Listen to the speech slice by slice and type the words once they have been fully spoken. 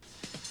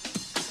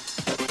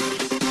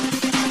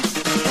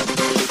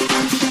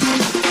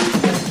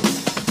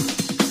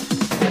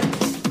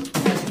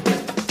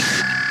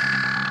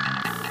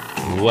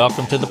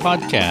Welcome to the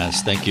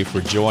podcast. Thank you for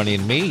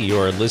joining me.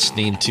 You're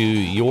listening to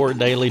Your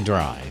Daily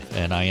Drive,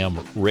 and I am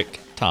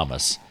Rick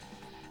Thomas.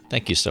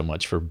 Thank you so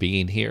much for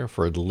being here,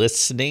 for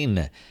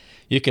listening.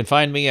 You can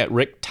find me at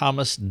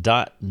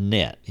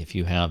rickthomas.net. If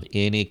you have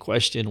any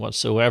question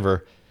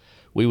whatsoever,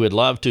 we would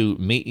love to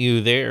meet you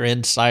there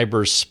in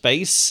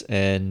cyberspace,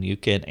 and you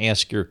can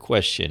ask your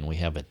question. We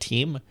have a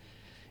team,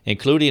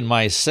 including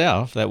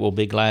myself, that will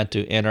be glad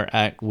to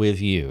interact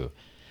with you.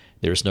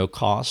 There's no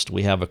cost.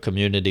 We have a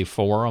community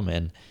forum,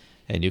 and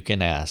you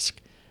can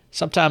ask.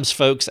 Sometimes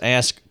folks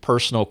ask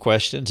personal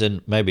questions,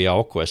 and maybe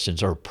all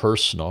questions are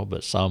personal,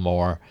 but some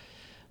are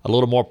a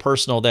little more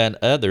personal than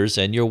others,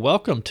 and you're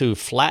welcome to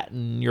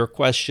flatten your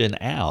question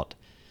out.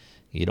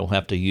 You don't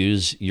have to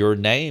use your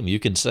name. You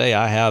can say,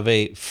 I have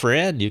a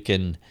friend. You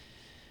can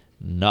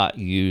not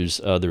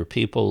use other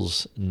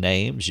people's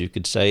names. You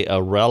could say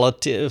a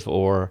relative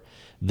or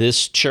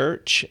this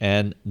church,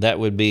 and that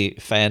would be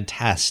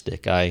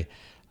fantastic.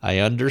 I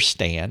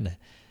understand,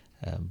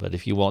 but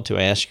if you want to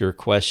ask your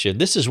question,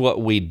 this is what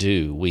we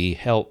do. We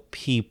help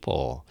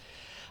people.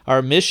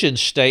 Our mission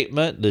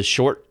statement, the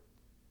short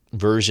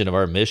version of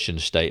our mission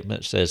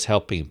statement, says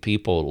helping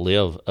people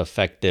live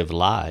effective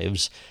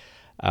lives.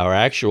 Our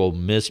actual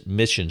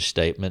mission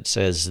statement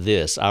says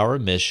this: our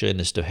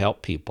mission is to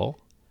help people.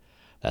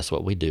 That's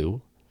what we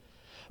do.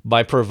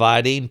 By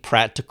providing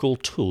practical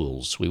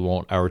tools. We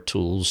want our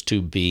tools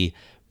to be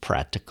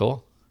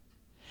practical.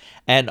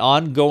 And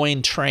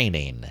ongoing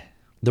training.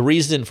 The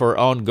reason for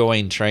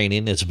ongoing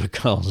training is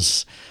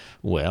because,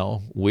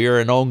 well, we're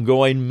an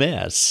ongoing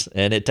mess,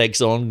 and it takes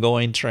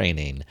ongoing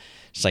training.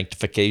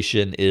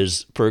 Sanctification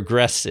is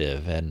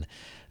progressive, and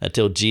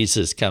until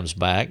Jesus comes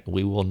back,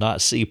 we will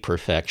not see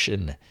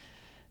perfection.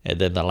 And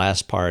then the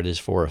last part is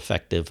for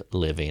effective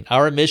living.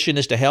 Our mission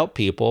is to help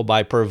people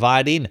by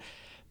providing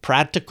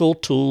practical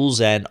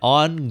tools and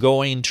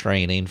ongoing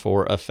training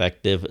for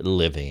effective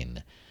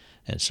living.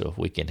 And so if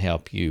we can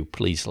help you,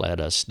 please let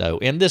us know.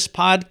 In this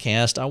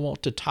podcast, I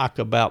want to talk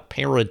about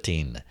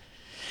parenting.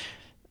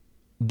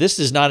 This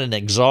is not an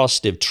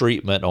exhaustive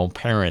treatment on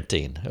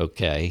parenting,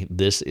 okay?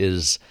 This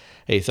is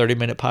a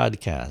 30-minute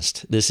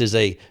podcast. This is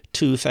a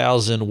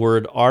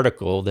 2,000-word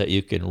article that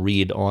you can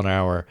read on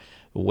our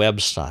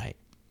website.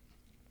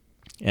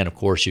 And, of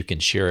course, you can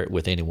share it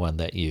with anyone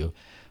that you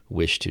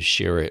wish to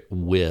share it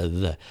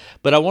with.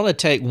 But I want to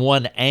take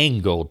one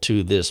angle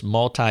to this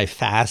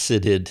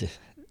multifaceted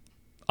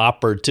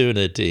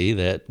opportunity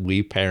that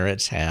we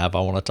parents have.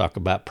 I want to talk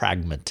about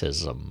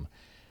pragmatism.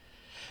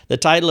 The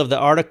title of the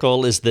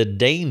article is The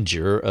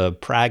Danger of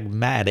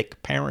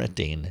Pragmatic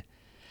Parenting.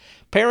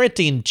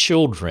 Parenting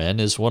children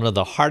is one of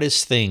the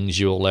hardest things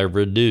you'll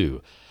ever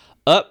do.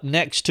 Up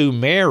next to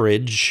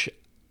marriage,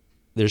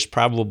 there's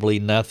probably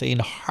nothing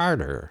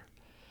harder.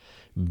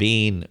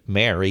 Being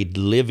married,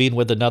 living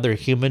with another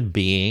human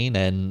being,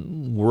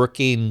 and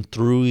working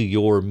through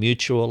your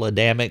mutual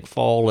Adamic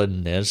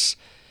fallenness,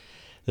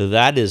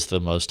 that is the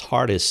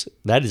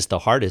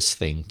hardest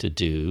thing to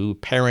do.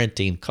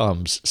 Parenting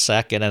comes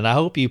second, and I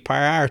hope you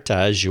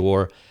prioritize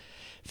your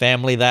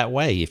family that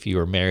way. If you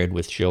are married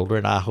with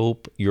children, I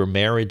hope your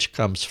marriage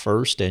comes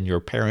first and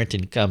your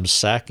parenting comes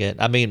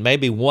second. I mean,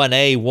 maybe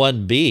 1A,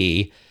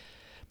 1B,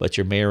 but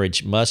your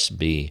marriage must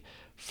be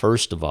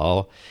first of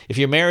all. If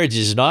your marriage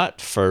is not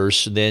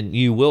first, then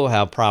you will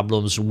have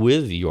problems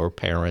with your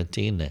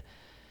parenting.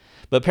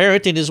 But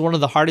parenting is one of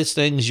the hardest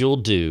things you'll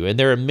do, and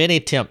there are many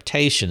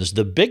temptations,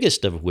 the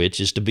biggest of which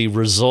is to be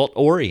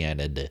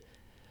result-oriented.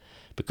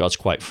 Because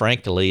quite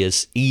frankly,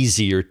 it's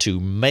easier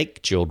to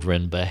make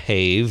children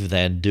behave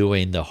than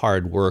doing the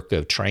hard work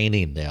of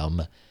training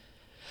them.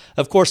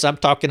 Of course, I'm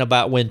talking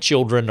about when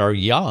children are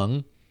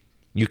young.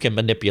 You can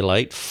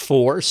manipulate,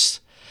 force,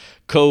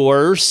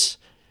 coerce.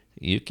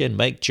 You can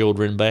make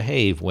children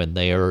behave when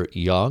they are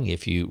young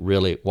if you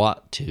really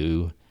want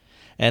to.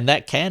 And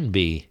that can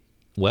be,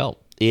 well,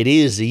 it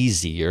is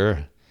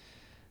easier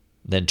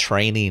than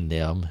training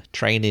them.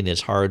 Training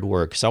is hard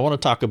work. So I want to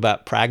talk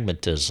about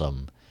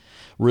pragmatism,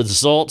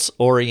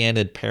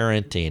 results-oriented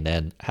parenting,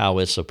 and how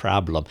it's a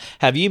problem.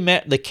 Have you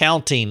met the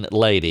counting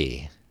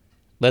lady?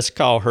 Let's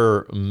call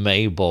her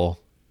Mabel.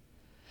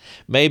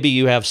 Maybe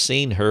you have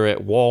seen her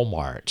at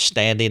Walmart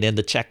standing in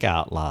the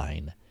checkout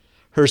line.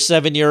 Her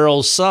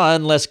 7-year-old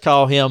son, let's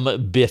call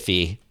him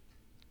Biffy.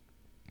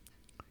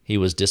 He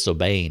was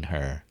disobeying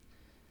her.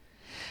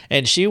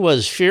 And she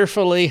was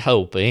fearfully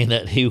hoping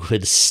that he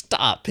would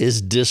stop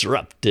his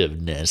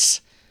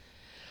disruptiveness.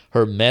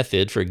 Her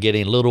method for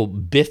getting little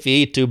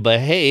Biffy to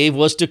behave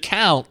was to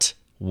count.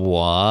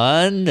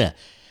 1,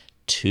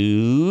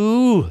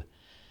 2,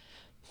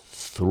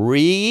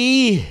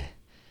 3.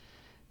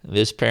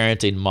 This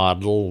parenting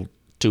model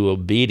to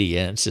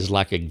obedience is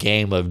like a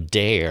game of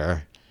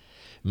dare.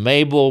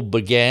 Mabel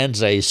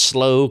begins a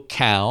slow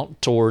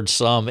count towards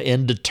some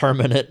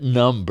indeterminate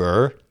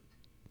number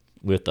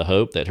with the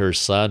hope that her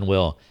son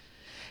will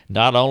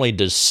not only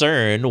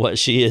discern what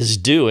she is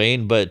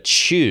doing, but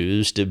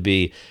choose to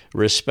be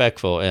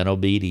respectful and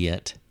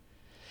obedient.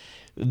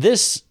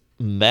 This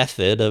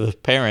method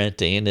of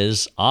parenting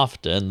is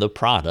often the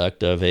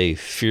product of a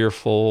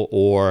fearful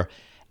or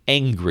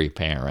angry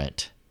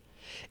parent.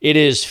 It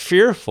is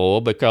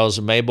fearful because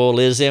Mabel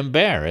is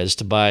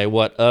embarrassed by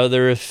what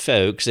other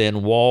folks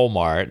in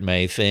Walmart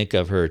may think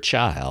of her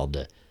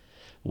child,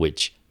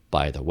 which,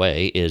 by the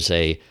way, is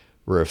a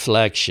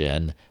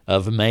reflection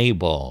of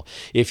Mabel.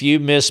 If you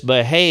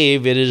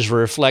misbehave, it is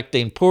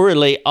reflecting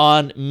poorly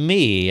on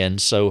me,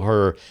 and so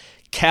her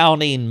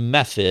counting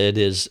method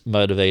is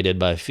motivated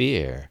by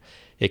fear.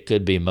 It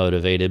could be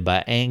motivated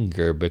by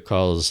anger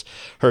because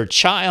her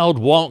child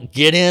won't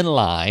get in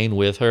line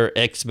with her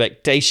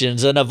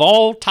expectations, and of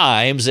all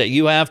times that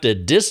you have to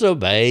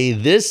disobey,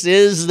 this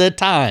is the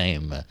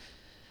time.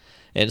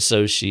 And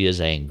so she is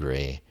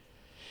angry.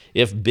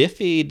 If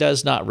Biffy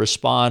does not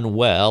respond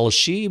well,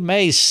 she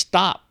may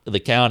stop the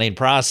counting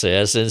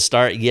process and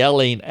start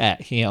yelling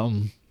at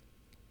him.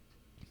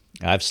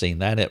 I've seen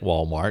that at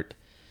Walmart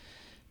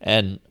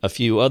and a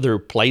few other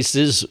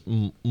places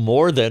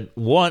more than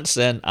once,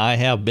 and I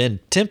have been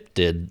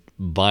tempted,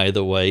 by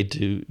the way,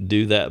 to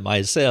do that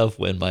myself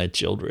when my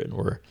children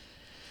were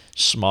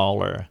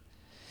smaller.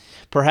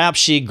 Perhaps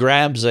she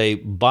grabs a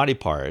body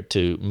part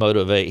to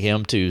motivate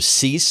him to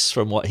cease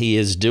from what he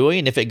is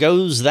doing. If it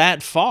goes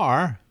that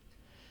far,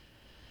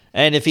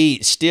 and if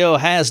he still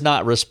has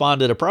not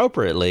responded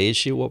appropriately,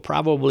 she will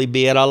probably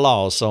be at a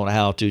loss on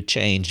how to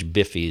change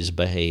Biffy's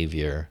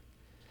behavior.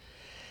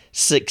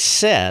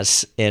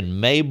 Success in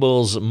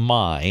Mabel's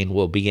mind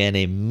will be an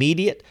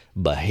immediate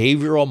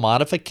behavioral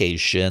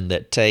modification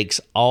that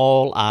takes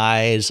all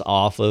eyes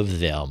off of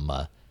them,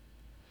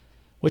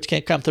 which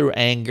can come through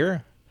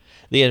anger,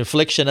 the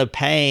infliction of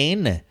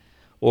pain,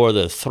 or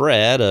the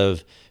threat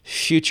of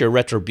future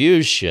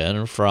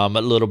retribution from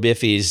little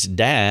Biffy's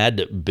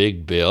dad,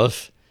 Big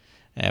Biff,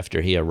 after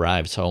he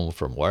arrives home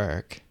from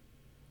work.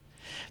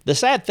 The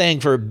sad thing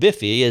for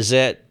Biffy is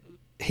that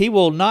he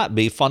will not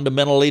be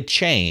fundamentally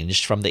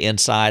changed from the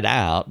inside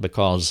out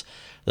because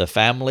the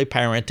family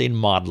parenting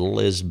model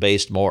is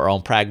based more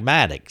on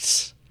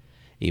pragmatics,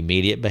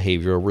 immediate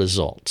behavioral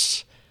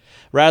results,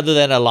 rather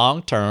than a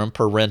long-term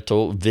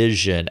parental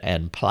vision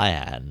and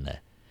plan.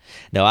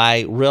 Now,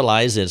 I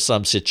realize in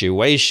some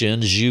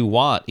situations you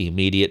want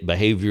immediate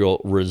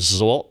behavioral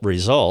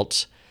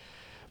results,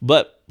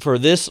 but for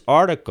this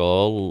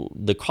article,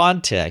 the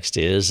context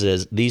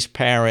is these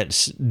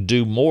parents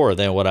do more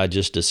than what I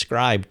just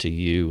described to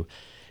you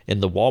in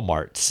the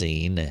Walmart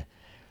scene,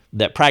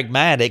 that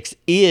pragmatics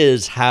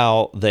is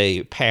how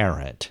they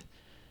parent.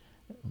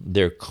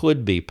 There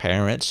could be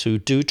parents who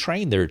do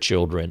train their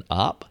children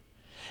up,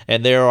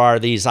 and there are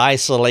these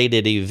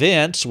isolated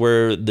events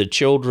where the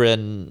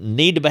children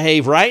need to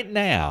behave right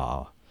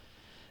now.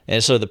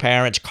 And so the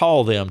parents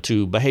call them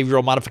to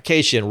behavioral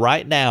modification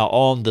right now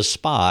on the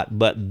spot,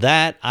 but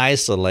that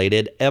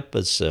isolated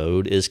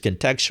episode is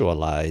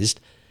contextualized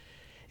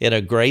in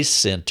a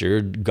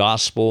grace-centered,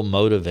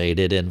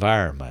 gospel-motivated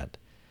environment.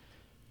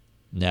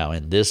 Now,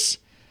 in this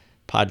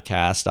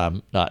podcast,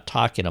 I'm not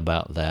talking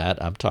about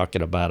that. I'm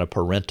talking about a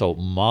parental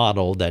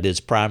model that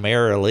is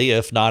primarily,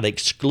 if not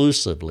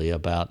exclusively,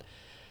 about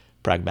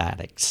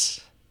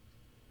pragmatics.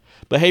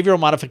 Behavioral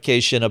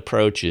modification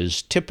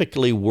approaches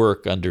typically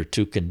work under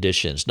two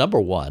conditions.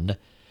 Number one,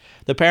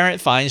 the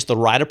parent finds the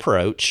right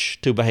approach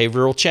to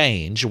behavioral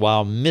change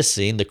while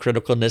missing the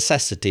critical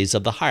necessities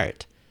of the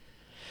heart.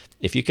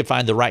 If you can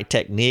find the right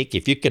technique,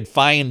 if you can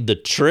find the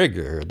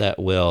trigger that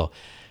will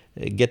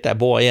get that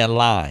boy in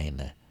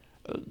line,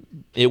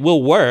 it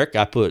will work.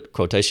 I put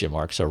quotation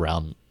marks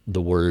around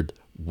the word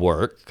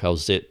work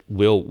because it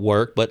will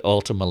work, but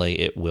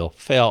ultimately it will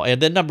fail.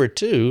 And then number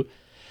two,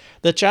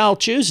 the child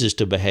chooses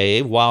to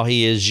behave while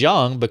he is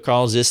young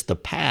because it's the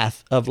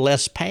path of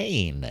less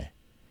pain.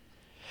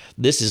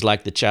 This is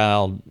like the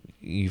child,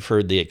 you've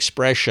heard the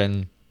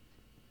expression,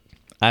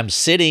 I'm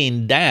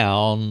sitting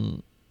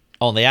down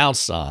on the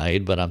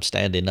outside, but I'm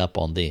standing up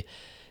on the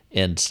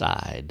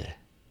inside.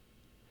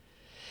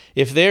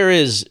 If there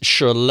is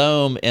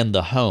shalom in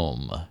the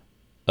home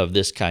of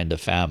this kind of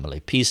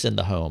family, peace in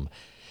the home,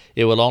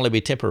 it will only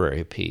be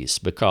temporary peace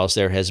because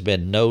there has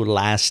been no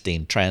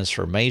lasting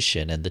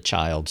transformation in the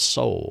child's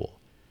soul.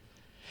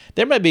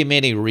 There may be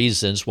many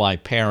reasons why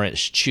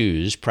parents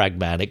choose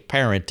pragmatic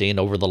parenting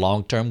over the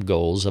long-term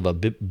goals of a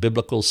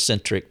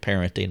biblical-centric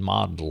parenting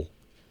model.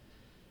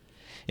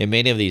 In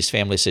many of these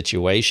family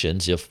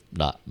situations, if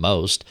not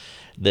most,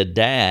 the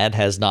dad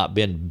has not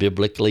been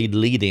biblically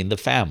leading the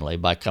family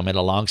by coming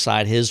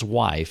alongside his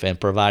wife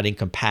and providing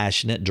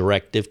compassionate,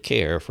 directive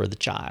care for the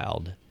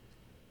child.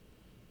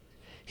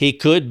 It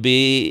could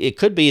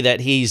be that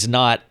he's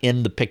not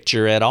in the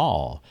picture at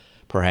all.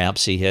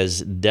 Perhaps he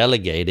has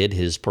delegated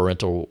his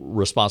parental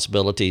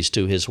responsibilities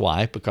to his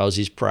wife because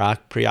he's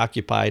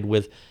preoccupied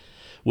with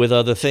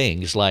other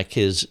things like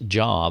his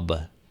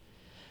job.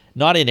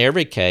 Not in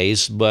every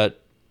case,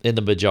 but in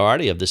the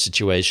majority of the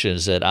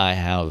situations that I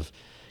have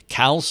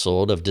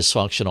counseled of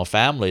dysfunctional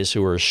families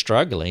who are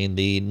struggling,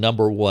 the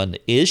number one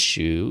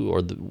issue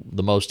or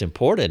the most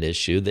important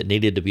issue that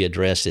needed to be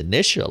addressed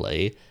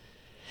initially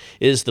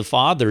is the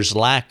father's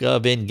lack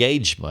of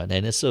engagement,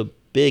 and it's a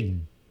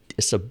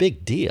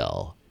big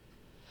deal.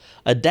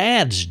 A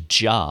dad's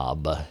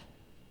job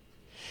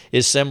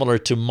is similar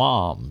to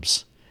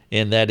mom's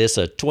in that it's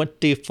a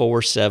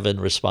 24/7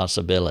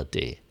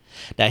 responsibility.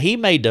 Now, he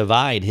may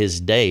divide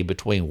his day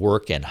between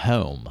work and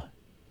home,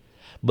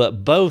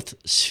 but both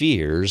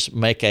spheres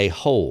make a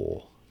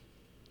whole,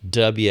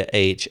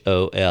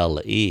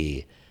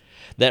 WHOLE,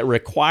 that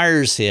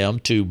requires him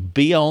to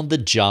be on the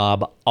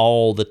job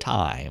all the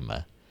time.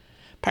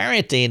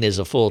 Parenting is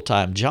a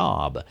full-time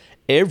job,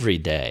 every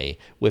day,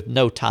 with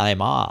no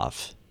time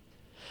off.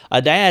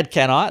 A dad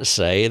cannot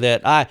say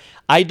that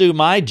I do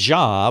my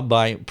job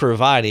by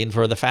providing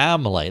for the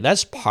family.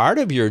 That's part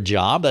of your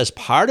job. That's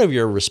part of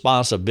your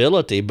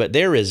responsibility, but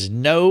there is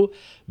no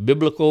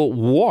biblical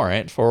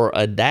warrant for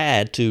a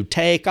dad to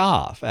take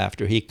off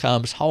after he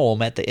comes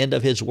home at the end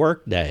of his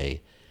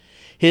workday.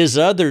 His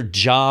other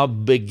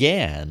job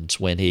begins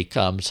when he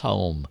comes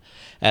home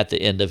at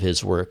the end of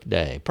his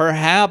workday.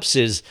 Perhaps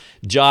his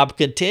job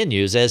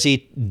continues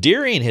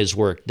during his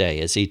workday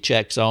as he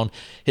checks on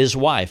his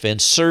wife and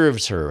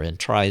serves her and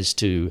tries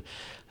to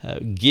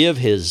give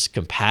his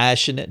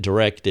compassionate,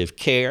 directive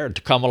care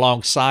to come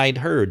alongside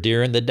her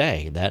during the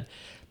day.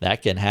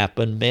 That can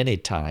happen many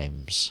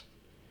times.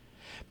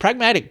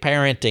 Pragmatic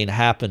parenting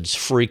happens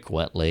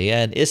frequently,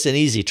 and it's an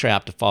easy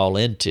trap to fall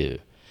into,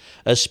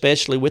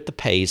 especially with the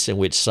pace in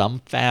which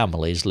some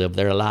families live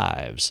their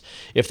lives.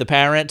 If the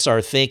parents are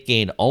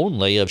thinking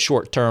only of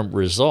short-term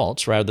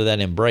results rather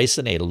than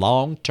embracing a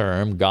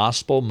long-term,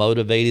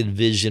 gospel-motivated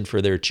vision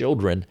for their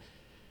children,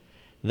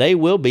 they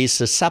will be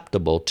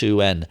susceptible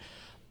to an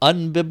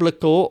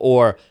unbiblical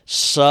or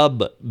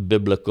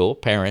sub-biblical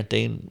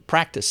parenting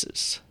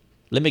practices.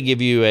 Let me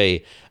give you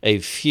a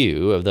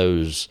few of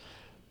those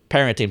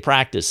parenting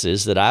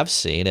practices that I've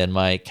seen in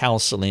my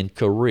counseling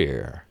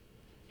career.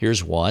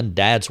 Here's one.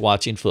 Dad's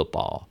watching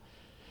football,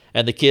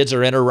 and the kids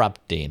are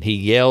interrupting. He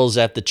yells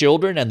at the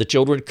children, and the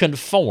children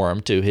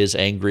conform to his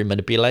angry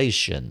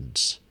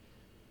manipulations.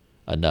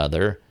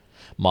 Another.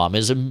 Mom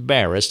is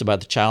embarrassed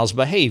about the child's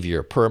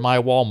behavior, per my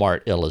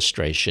Walmart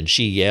illustration.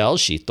 She yells,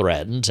 she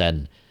threatens,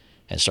 and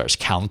starts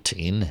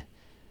counting,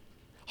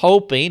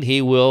 hoping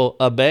he will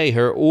obey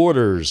her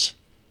orders.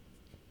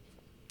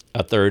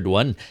 A third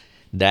one.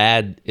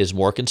 Dad is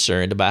more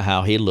concerned about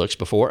how he looks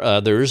before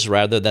others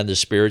rather than the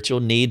spiritual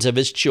needs of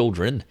his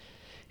children.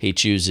 He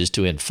chooses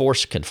to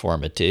enforce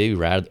conformity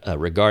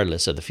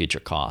regardless of the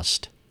future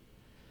cost.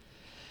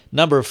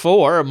 Number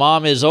 4,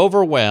 mom is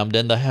overwhelmed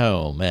in the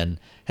home and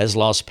has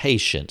lost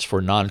patience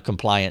for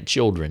non-compliant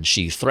children.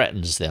 She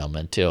threatens them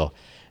until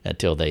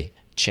they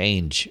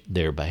change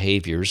their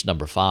behaviors.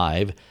 Number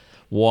 5,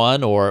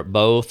 one or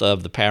both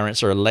of the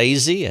parents are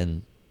lazy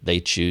and they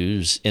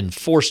choose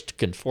enforced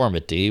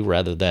conformity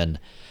rather than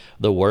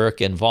the work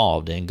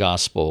involved in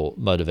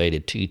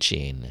gospel-motivated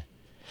teaching.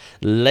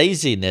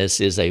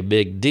 Laziness is a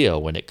big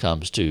deal when it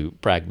comes to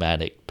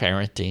pragmatic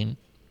parenting.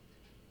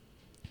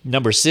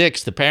 Number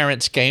 6, the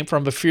parents came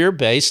from a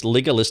fear-based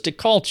legalistic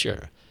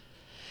culture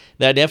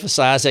that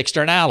emphasized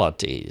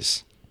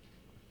externalities.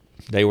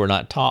 They were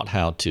not taught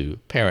how to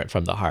parent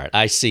from the heart.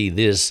 I see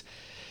this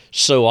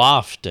so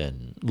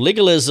often.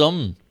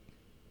 Legalism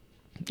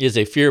is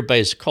a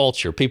fear-based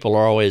culture. People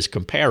are always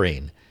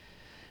comparing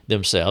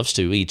themselves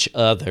to each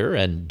other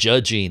and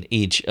judging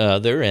each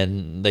other,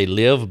 and they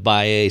live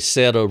by a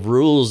set of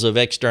rules of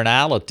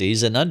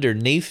externalities, and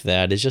underneath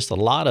that is just a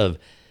lot of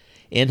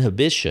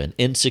inhibition,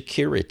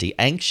 insecurity,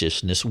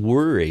 anxiousness,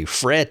 worry,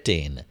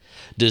 fretting,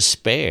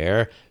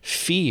 despair,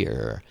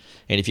 fear.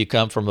 And if you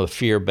come from a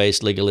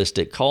fear-based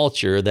legalistic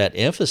culture that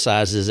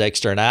emphasizes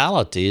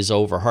externalities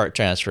over heart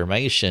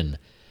transformation,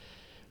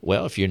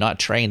 well, if you're not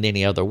trained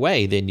any other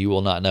way, then you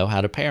will not know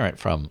how to parent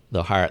from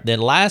the heart. Then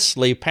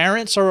lastly,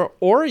 parents are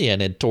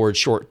oriented toward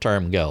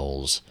short-term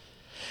goals.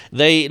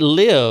 They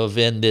live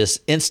in this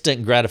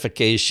instant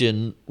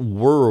gratification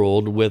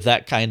world with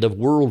that kind of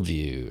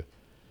worldview.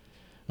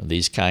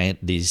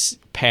 These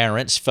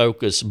parents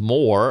focus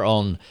more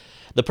on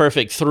the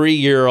perfect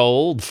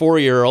 3-year-old,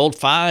 4-year-old,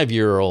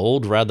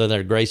 5-year-old, rather than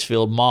a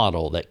grace-filled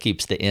model that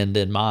keeps the end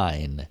in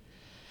mind.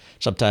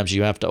 Sometimes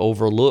you have to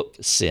overlook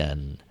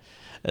sin.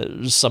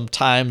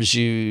 Sometimes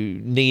you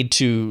need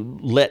to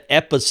let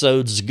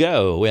episodes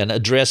go and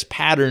address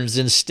patterns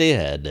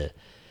instead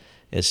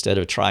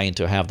of trying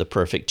to have the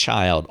perfect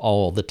child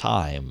all the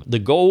time. The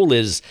goal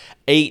is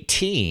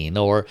 18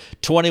 or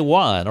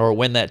 21, or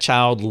when that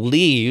child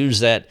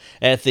leaves at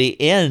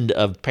the end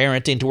of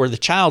parenting, to where the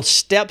child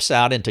steps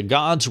out into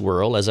God's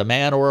world as a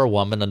man or a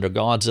woman under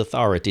God's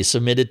authority,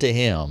 submitted to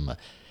Him.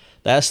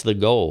 That's the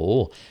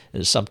goal.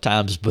 And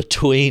sometimes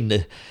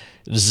between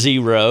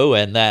 0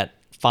 and that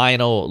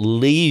final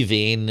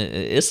leaving,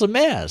 it's a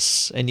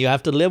mess, and you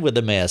have to live with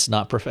the mess,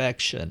 not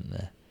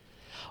perfection.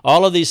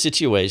 All of these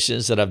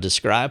situations that I've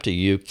described to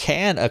you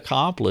can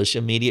accomplish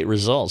immediate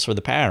results for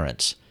the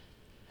parents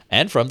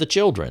and from the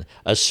children,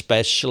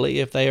 especially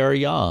if they are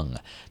young.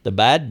 The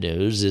bad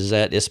news is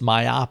that it's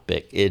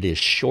myopic. It is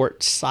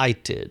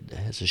short-sighted.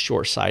 It's a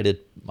short-sighted,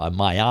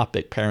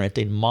 myopic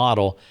parenting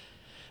model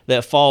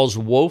that falls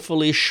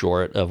woefully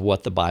short of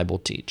what the Bible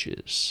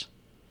teaches.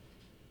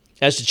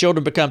 As the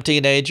children become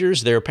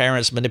teenagers, their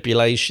parents'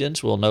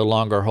 manipulations will no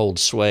longer hold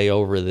sway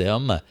over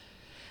them,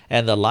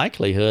 and the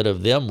likelihood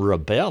of them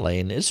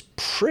rebelling is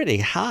pretty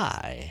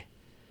high.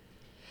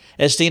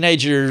 As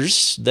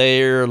teenagers,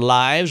 their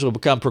lives will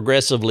become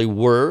progressively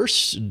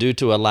worse due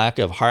to a lack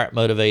of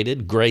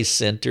heart-motivated,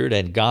 grace-centered,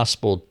 and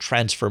gospel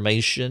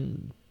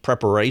transformation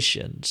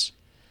preparations.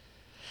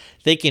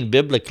 Thinking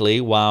biblically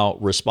while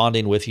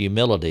responding with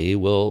humility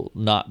will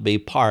not be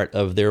part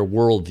of their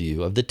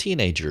worldview, of the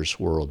teenager's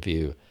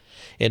worldview.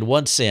 In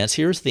one sense,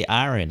 here's the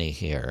irony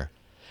here.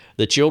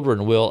 The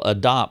children will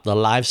adopt the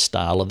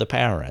lifestyle of the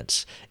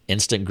parents.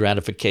 Instant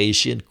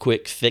gratification,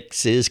 quick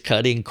fixes,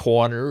 cutting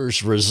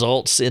corners,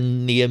 results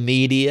in the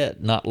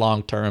immediate, not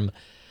long-term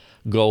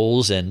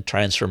goals and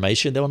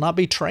transformation. They will not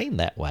be trained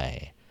that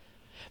way.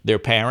 Their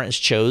parents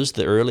chose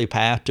the early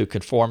path to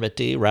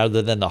conformity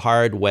rather than the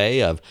hard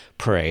way of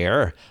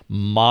prayer,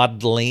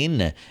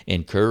 modeling,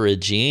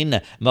 encouraging,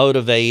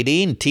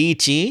 motivating,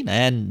 teaching,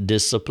 and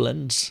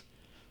disciplines.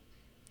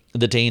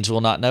 The teens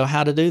will not know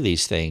how to do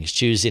these things,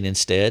 choosing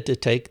instead to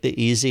take the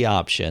easy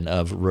option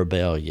of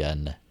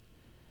rebellion.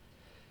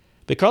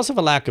 Because of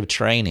a lack of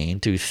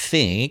training to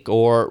think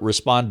or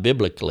respond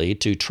biblically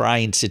to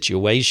trying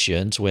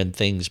situations when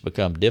things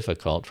become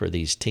difficult for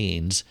these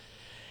teens,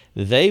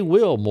 they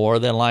will more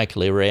than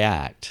likely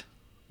react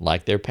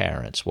like their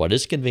parents. What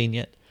is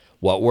convenient?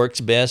 What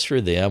works best for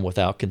them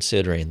without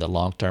considering the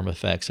long-term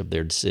effects of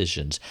their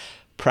decisions?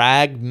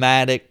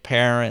 Pragmatic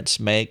parents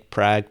make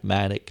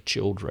pragmatic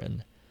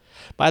children.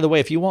 By the way,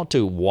 if you want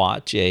to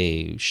watch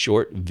a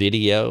short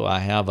video, I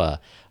have a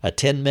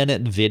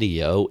 10-minute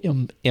video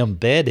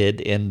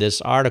embedded in this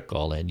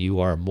article, and you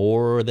are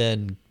more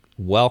than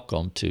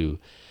welcome to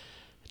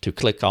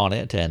click on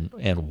it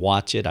and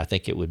watch it. I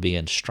think it would be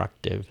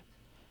instructive.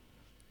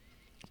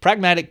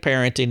 Pragmatic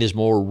parenting is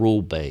more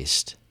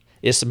rule-based.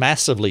 It's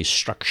massively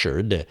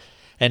structured,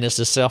 and it's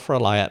a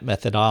self-reliant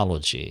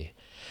methodology.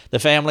 The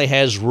family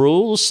has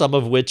rules, some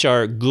of which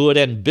are good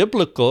and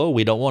biblical.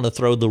 We don't want to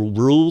throw the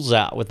rules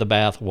out with the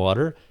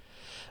bathwater.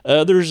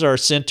 Others are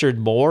centered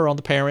more on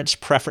the parents'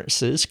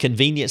 preferences,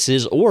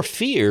 conveniences, or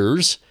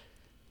fears.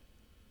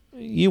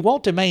 You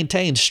want to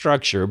maintain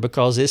structure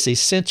because it's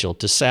essential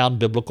to sound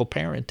biblical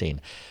parenting.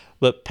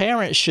 But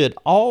parents should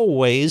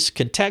always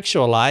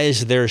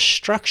contextualize their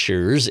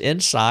structures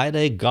inside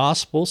a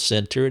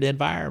gospel-centered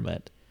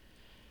environment.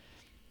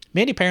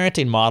 Many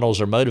parenting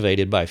models are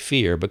motivated by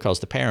fear because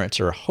the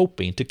parents are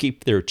hoping to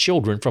keep their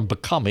children from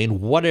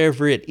becoming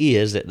whatever it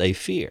is that they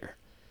fear.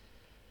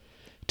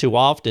 Too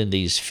often,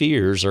 these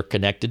fears are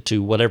connected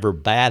to whatever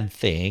bad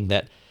thing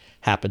that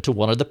happened to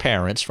one of the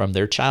parents from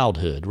their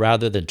childhood.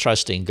 Rather than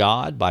trusting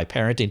God by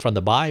parenting from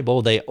the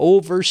Bible, they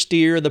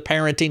oversteer the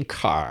parenting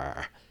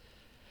car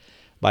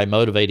by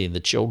motivating the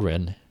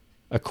children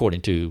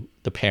according to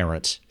the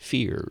parents'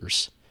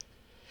 fears.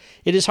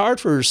 It is hard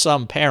for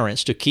some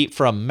parents to keep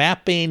from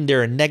mapping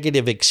their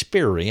negative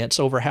experience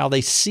over how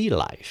they see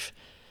life.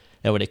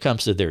 And when it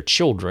comes to their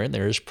children,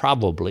 there is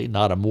probably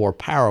not a more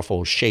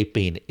powerful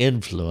shaping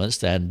influence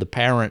than the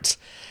parents'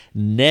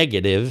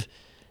 negative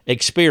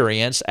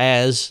experience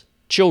as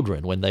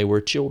children when they were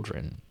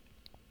children.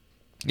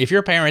 If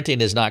your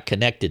parenting is not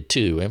connected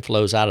to and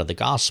flows out of the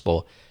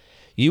gospel,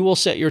 you will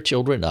set your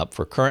children up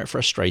for current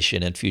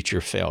frustration and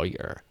future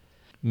failure.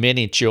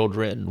 Many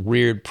children,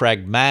 reared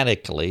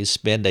pragmatically,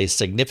 spend a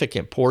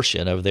significant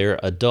portion of their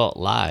adult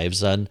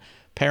lives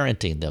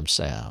unparenting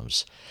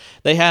themselves.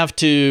 They have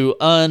to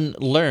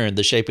unlearn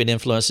the shaping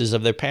influences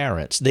of their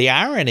parents. The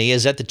irony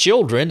is that the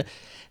children,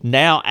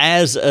 now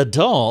as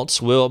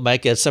adults, will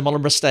make a similar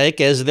mistake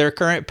as their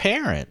current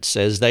parents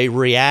as they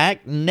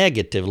react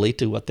negatively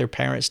to what their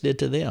parents did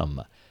to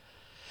them.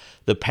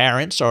 The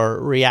parents are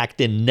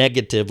reacting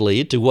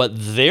negatively to what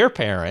their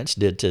parents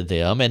did to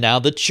them, and now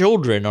the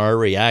children are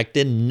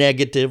reacting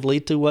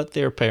negatively to what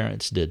their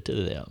parents did to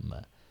them.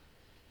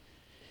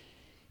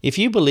 If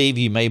you believe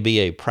you may be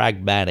a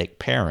pragmatic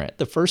parent,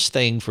 the first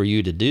thing for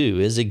you to do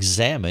is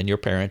examine your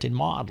parenting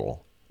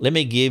model. Let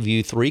me give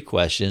you 3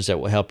 questions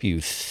that will help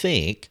you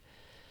think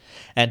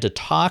and to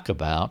talk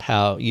about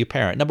how you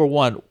parent. Number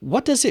 1,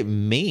 what does it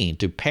mean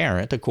to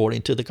parent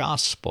according to the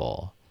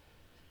gospel?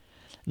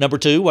 Number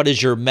 2, what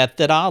is your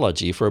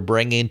methodology for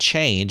bringing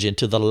change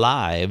into the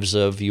lives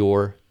of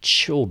your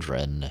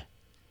children?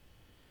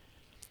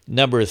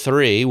 Number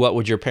 3, what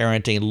would your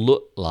parenting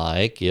look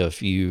like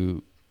if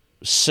you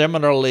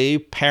similarly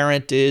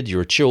parented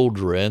your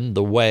children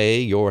the way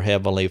your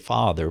Heavenly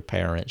Father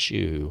parents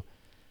you?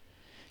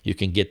 You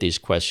can get these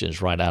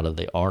questions right out of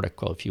the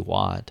article if you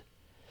want.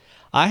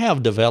 I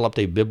have developed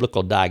a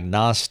biblical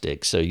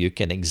diagnostic so you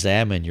can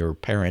examine your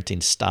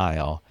parenting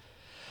style.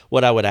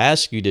 What I would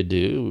ask you to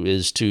do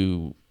is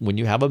to, when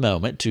you have a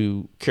moment,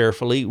 to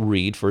carefully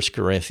read 1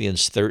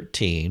 Corinthians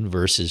 13,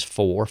 verses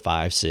 4,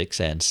 5, 6,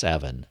 and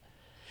 7.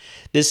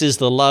 This is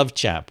the love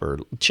chapter.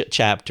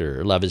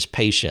 Love is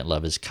patient,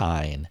 love is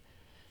kind.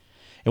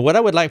 And what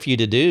I would like for you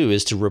to do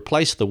is to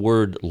replace the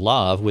word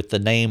love with the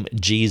name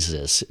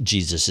Jesus.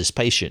 Jesus is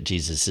patient.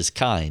 Jesus is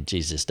kind.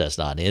 Jesus does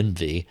not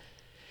envy.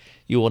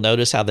 You will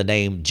notice how the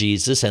name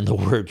Jesus and the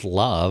word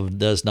love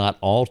does not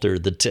alter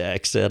the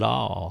text at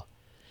all.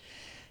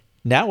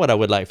 Now what I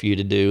would like for you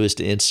to do is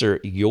to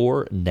insert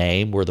your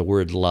name where the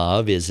word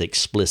love is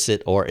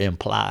explicit or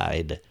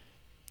implied.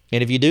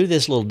 And if you do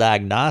this little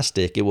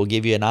diagnostic, it will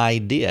give you an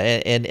idea.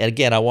 And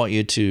again, I want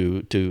you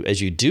to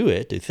as you do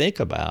it, to think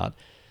about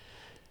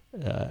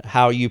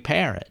how you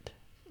parent.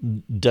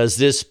 Does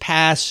this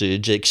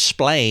passage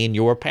explain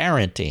your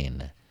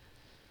parenting?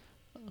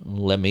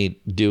 Let me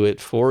do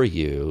it for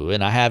you.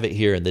 And I have it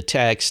here in the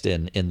text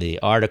and in the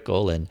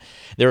article. And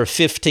there are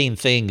 15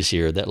 things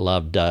here that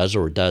love does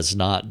or does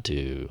not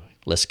do.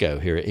 Let's go.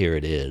 Here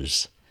it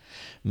is.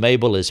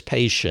 Mabel is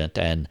patient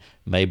and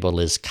Mabel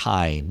is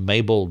kind.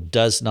 Mabel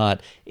does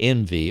not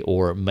envy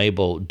or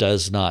Mabel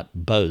does not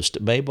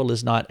boast. Mabel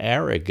is not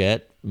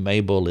arrogant.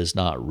 Mabel is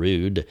not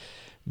rude.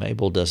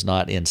 Mabel does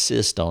not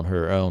insist on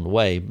her own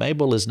way.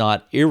 Mabel is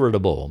not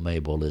irritable.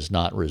 Mabel is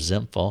not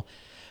resentful.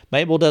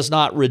 Mabel does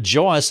not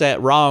rejoice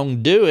at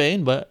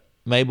wrongdoing, but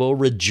Mabel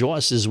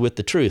rejoices with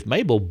the truth.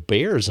 Mabel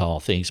bears all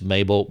things.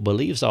 Mabel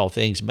believes all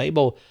things.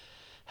 Mabel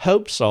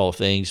hopes all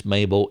things.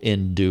 Mabel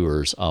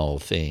endures all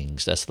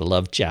things. That's the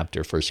love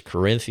chapter, 1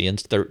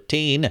 Corinthians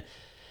 13,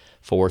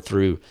 4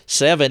 through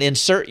 7.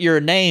 Insert your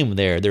name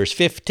there. There's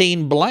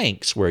 15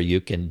 blanks where you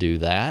can do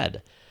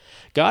that.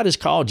 God has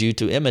called you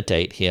to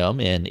imitate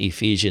him in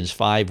Ephesians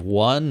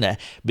 5:1.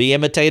 Be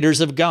imitators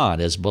of God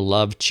as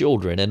beloved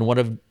children. And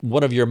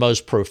one of your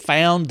most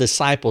profound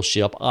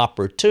discipleship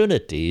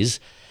opportunities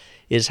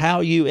is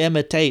how you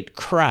imitate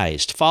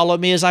Christ. Follow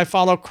me as I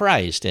follow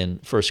Christ in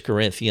 1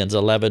 Corinthians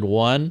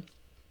 11:1,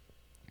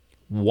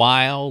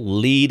 while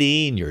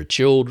leading your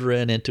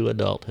children into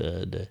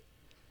adulthood.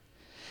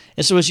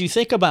 And so as you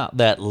think about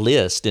that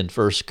list in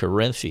 1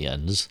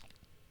 Corinthians,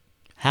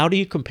 how do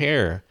you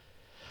compare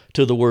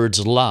to the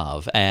words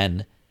love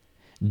and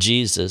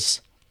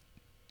Jesus?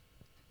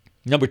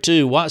 Number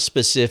 2, what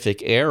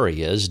specific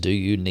areas do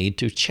you need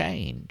to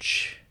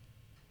change?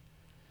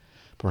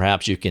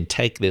 Perhaps you can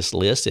take this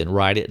list and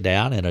write it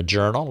down in a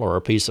journal or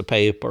a piece of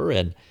paper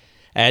and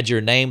add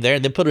your name there,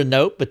 and then put a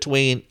note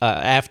between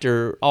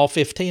after all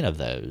 15 of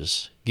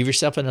those. Give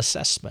yourself an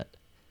assessment.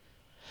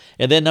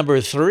 And then number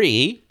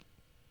 3,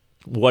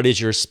 what is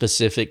your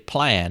specific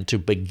plan to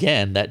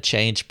begin that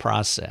change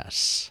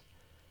process?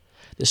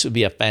 This would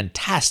be a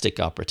fantastic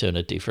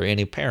opportunity for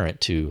any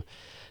parent to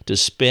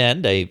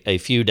spend a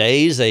few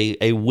days,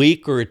 a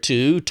week or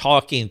two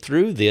talking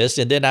through this.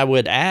 And then I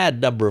would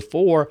add number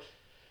 4,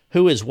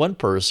 who is one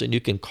person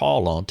you can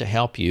call on to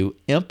help you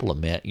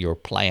implement your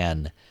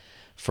plan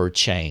for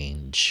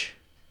change?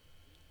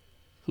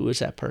 Who is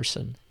that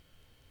person?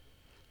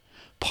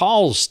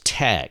 Paul's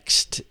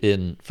text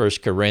in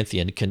 1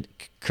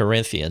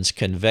 Corinthians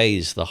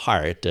conveys the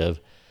heart of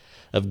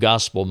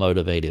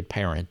gospel-motivated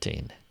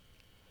parenting.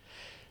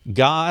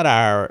 God,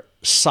 our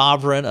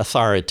sovereign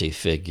authority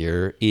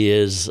figure,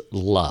 is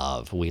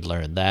love. We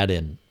learned that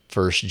in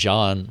 1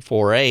 John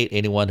 4:8.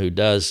 Anyone who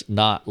does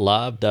not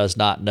love does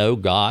not know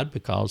God,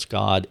 because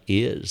God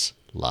is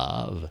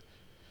love.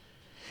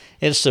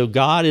 And so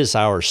God is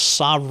our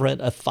sovereign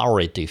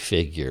authority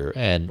figure,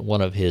 and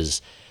one of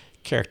his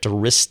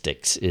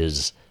characteristics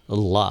is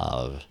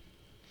love.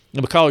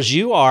 And because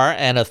you are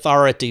an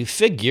authority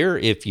figure,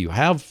 if you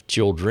have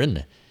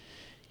children,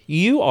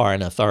 you are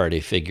an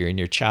authority figure in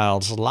your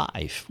child's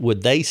life.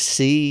 Would they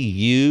see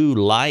you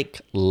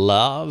like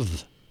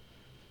love?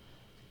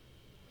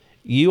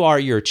 You are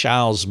your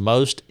child's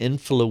most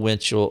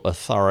influential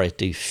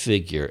authority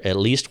figure, at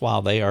least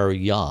while they are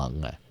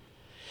young.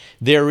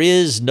 There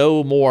is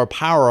no more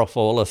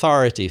powerful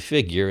authority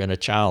figure in a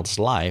child's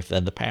life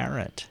than the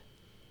parent.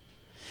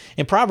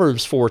 In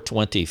Proverbs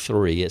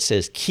 4:23, it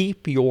says,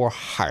 "Keep your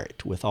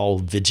heart with all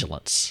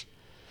vigilance,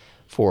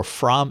 for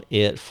from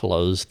it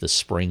flows the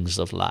springs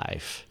of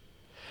life."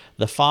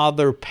 The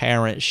Father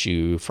parents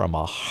you from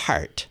a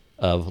heart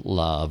of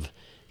love.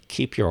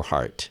 Keep your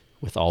heart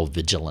with all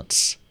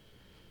vigilance,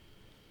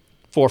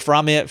 for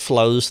from it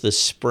flows the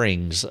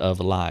springs of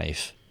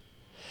life.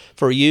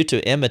 For you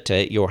to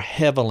imitate your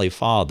Heavenly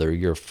Father,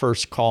 your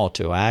first call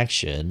to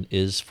action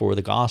is for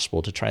the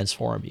gospel to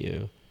transform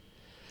you.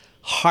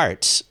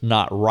 Hearts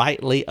not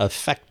rightly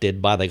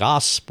affected by the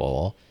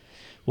gospel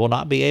will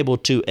not be able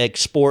to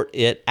export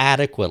it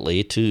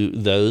adequately to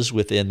those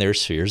within their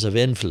spheres of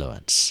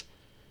influence.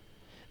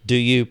 Do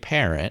you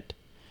parent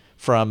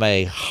from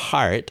a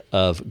heart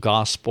of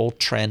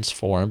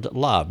gospel-transformed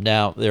love?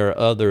 Now, there are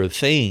other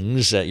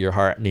things that your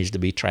heart needs to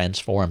be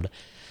transformed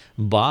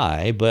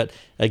by, but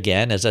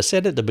again, as I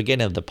said at the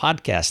beginning of the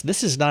podcast,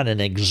 this is not an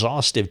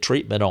exhaustive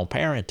treatment on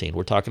parenting.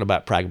 We're talking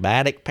about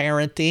pragmatic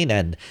parenting,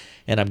 and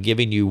I'm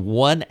giving you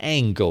one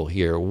angle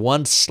here,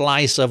 one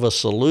slice of a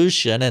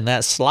solution, and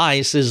that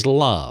slice is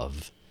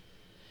love.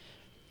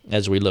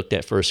 As we looked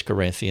at 1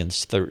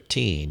 Corinthians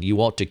 13, you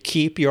want to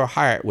keep your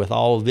heart with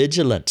all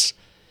vigilance,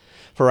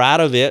 For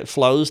out of it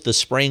flows the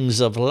springs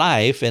of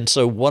life. And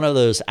so one of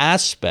those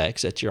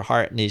aspects that your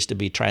heart needs to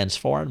be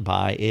transformed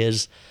by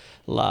is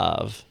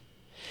love.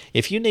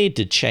 If you need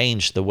to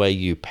change the way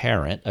you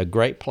parent, a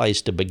great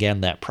place to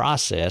begin that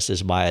process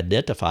is by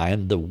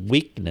identifying the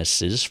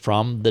weaknesses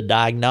from the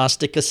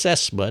diagnostic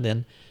assessment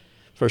in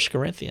 1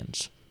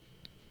 Corinthians.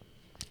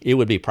 It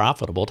would be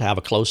profitable to have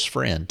a close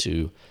friend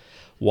to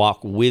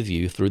walk with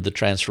you through the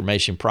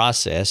transformation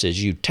process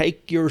as you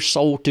take your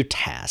soul to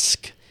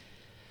task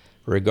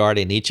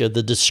regarding each of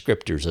the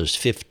descriptors, those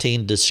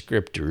 15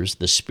 descriptors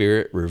the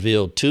Spirit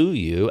revealed to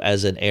you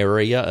as an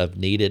area of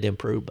needed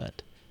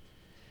improvement.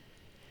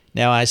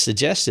 Now, I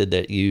suggested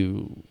that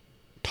you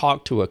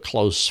talk to a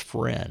close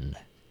friend.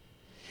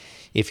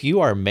 If you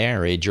are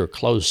married, your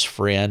close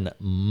friend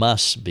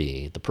must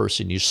be, the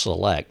person you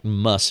select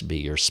must be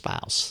your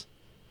spouse.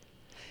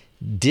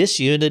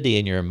 Disunity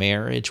in your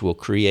marriage will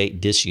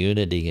create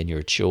disunity in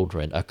your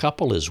children. A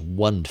couple is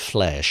one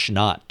flesh,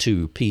 not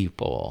two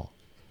people.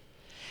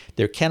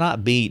 There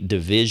cannot be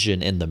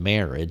division in the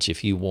marriage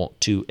if you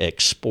want to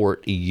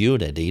export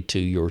unity to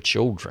your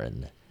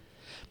children.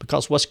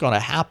 Because what's going to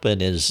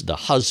happen is the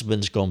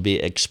husband's going to be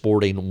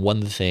exporting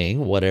one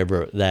thing,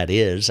 whatever that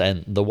is,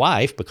 and the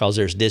wife, because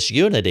there's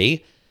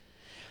disunity,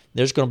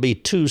 there's going to be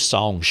two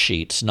song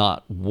sheets,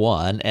 not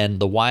one, and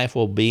the wife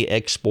will be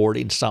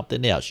exporting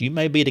something else. You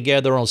may be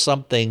together on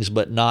some things,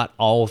 but not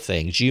all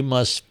things. You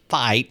must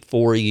fight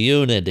for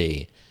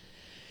unity.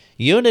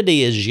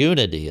 Unity is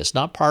unity. It's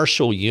not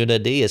partial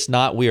unity. It's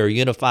not we are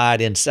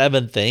unified in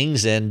 7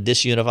 things and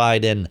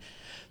disunified in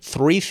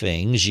 3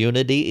 things.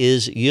 Unity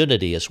is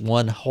unity. It's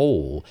one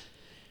whole.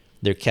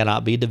 There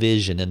cannot be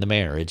division in the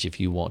marriage if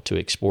you want to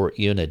export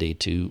unity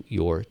to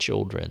your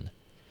children.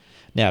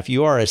 Now, if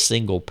you are a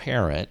single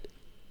parent,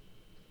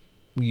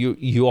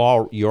 you're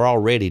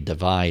already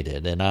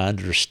divided, and I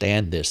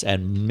understand this,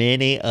 and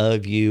many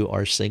of you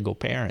are single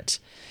parents.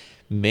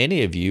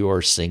 Many of you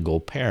are single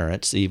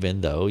parents,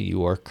 even though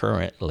you are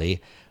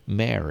currently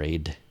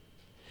married.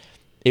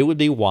 It would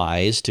be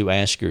wise to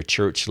ask your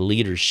church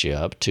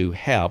leadership to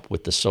help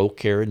with the soul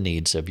care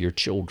needs of your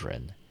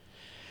children.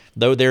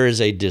 Though there is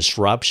a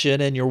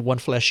disruption in your one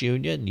flesh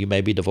union, you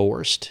may be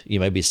divorced, you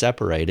may be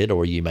separated,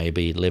 or you may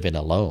be living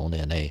alone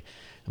in a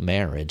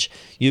marriage,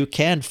 you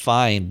can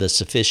find the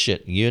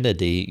sufficient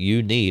unity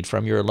you need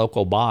from your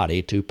local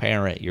body to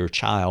parent your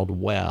child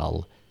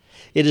well.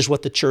 It is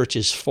what the church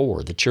is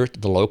for. The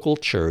local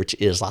church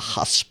is a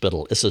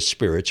hospital. It's a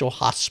spiritual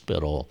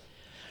hospital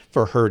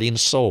for hurting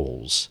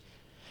souls.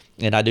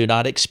 And I do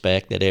not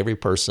expect that every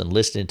person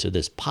listening to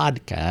this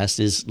podcast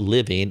is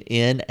living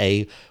in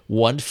a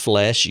one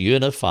flesh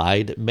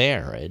unified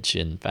marriage.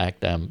 In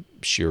fact, I'm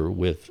sure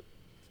with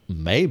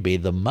maybe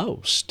the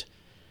most,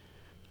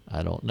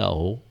 I don't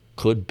know,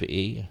 could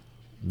be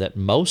that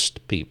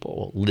most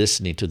people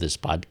listening to this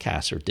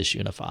podcast are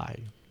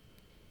disunified.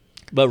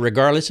 But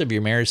regardless of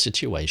your marriage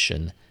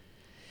situation,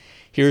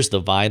 here's the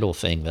vital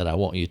thing that I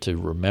want you to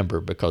remember,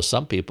 because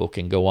some people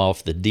can go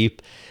off the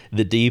deep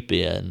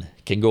end,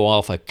 can go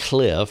off a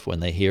cliff when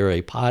they hear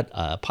a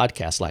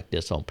podcast like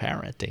this on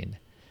parenting.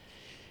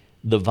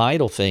 The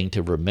vital thing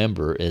to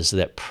remember is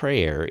that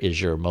prayer is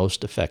your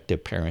most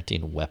effective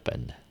parenting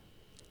weapon.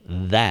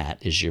 That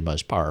is your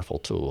most powerful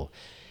tool.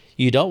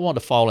 You don't want to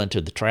fall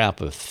into the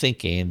trap of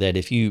thinking that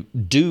if you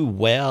do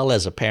well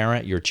as a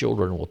parent, your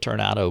children will turn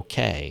out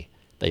okay.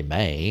 They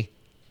may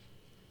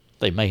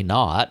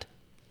not.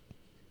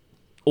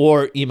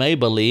 Or you may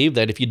believe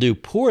that if you do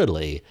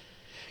poorly,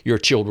 your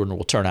children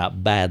will turn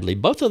out badly.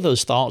 Both of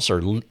those thoughts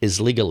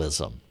is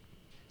legalism.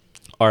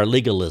 They're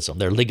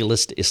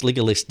legalistic. It's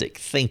legalistic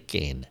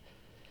thinking.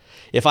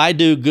 If I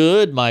do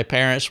good, my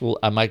kids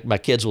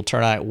will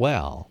turn out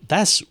well.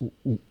 That's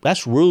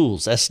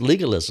rules. That's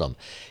legalism.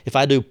 If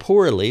I do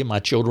poorly, my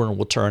children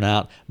will turn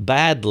out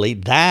badly.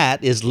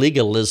 That is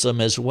legalism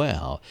as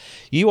well.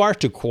 You are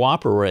to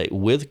cooperate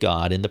with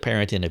God in the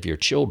parenting of your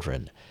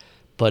children.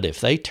 But if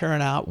they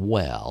turn out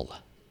well,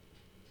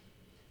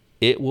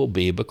 it will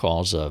be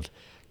because of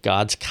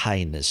God's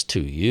kindness to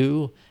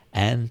you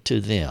and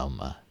to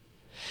them.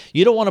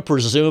 You don't want to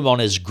presume on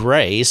His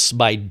grace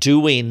by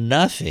doing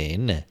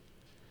nothing,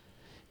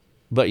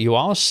 but you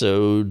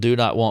also do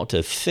not want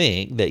to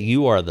think that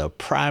you are the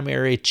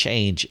primary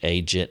change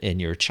agent in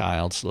your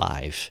child's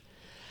life.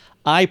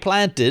 I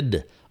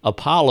planted,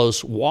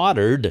 Apollos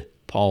watered,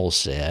 Paul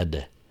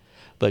said,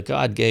 but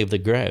God gave the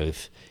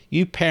growth.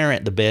 You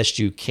parent the best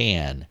you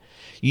can.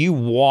 You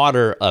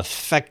water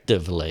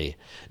effectively.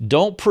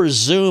 Don't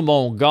presume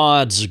on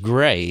God's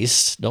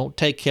grace. Don't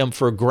take Him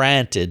for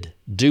granted.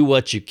 Do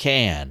what you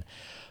can.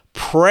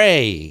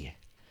 Pray.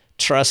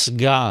 Trust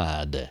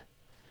God.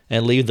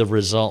 And leave the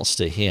results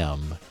to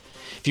Him.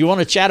 If you want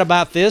to chat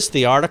about this,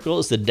 the article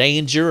is The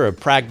Danger of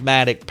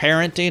Pragmatic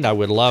Parenting. I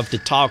would love to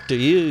talk to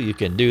you. You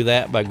can do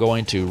that by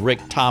going to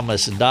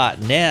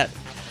rickthomas.net.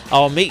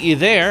 I'll meet you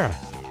there.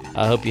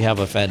 I hope you have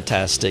a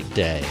fantastic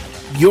day.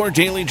 Your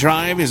Daily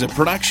Drive is a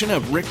production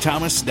of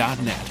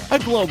rickthomas.net, a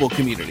global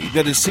community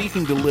that is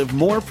seeking to live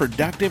more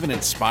productive and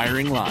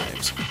inspiring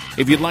lives.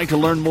 If you'd like to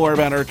learn more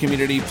about our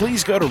community,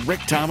 please go to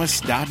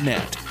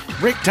rickthomas.net.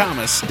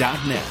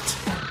 rickthomas.net.